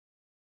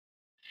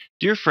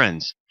Dear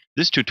friends,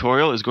 this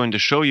tutorial is going to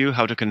show you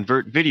how to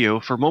convert video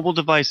for mobile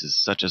devices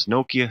such as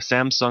Nokia,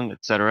 Samsung,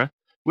 etc.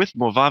 with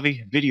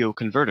Movavi Video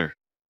Converter.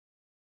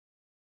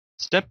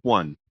 Step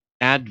 1.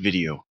 Add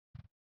video.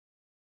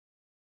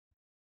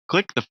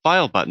 Click the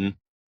File button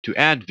to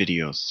add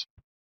videos.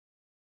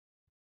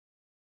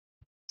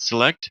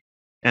 Select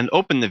and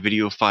open the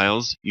video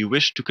files you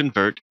wish to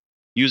convert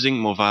using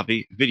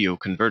Movavi Video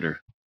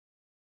Converter.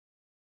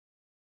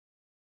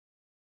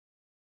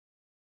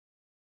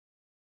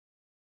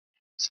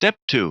 Step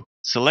 2.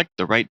 Select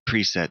the right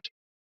preset.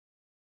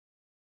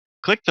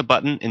 Click the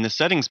button in the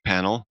Settings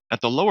panel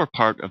at the lower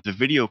part of the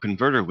Video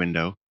Converter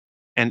window,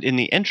 and in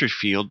the Entry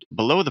field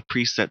below the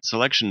preset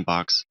selection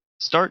box,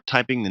 start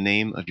typing the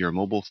name of your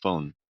mobile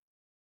phone.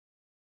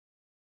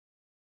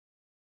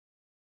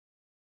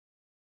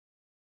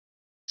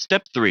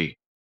 Step 3.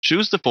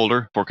 Choose the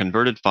folder for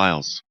converted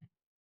files.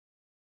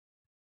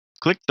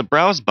 Click the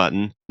Browse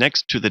button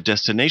next to the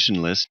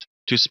destination list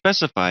to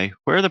specify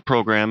where the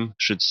program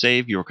should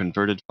save your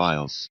converted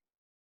files.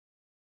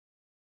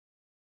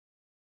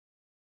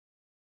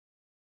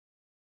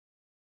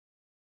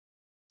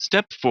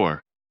 Step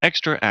 4.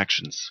 Extra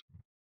Actions.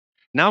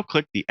 Now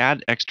click the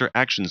Add Extra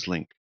Actions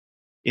link.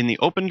 In the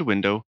opened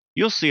window,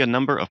 you'll see a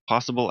number of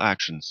possible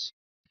actions.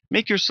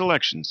 Make your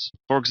selections,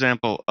 for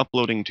example,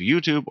 uploading to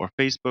YouTube or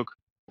Facebook,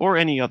 or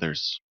any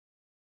others.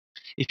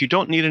 If you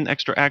don't need an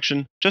extra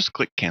action, just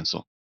click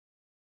Cancel.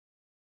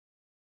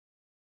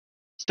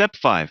 Step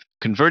 5.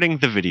 Converting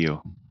the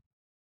video.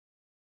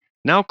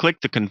 Now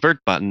click the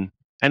Convert button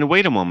and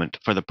wait a moment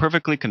for the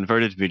perfectly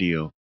converted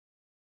video.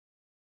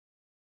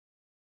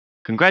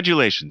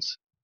 Congratulations!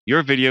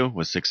 Your video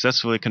was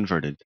successfully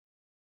converted.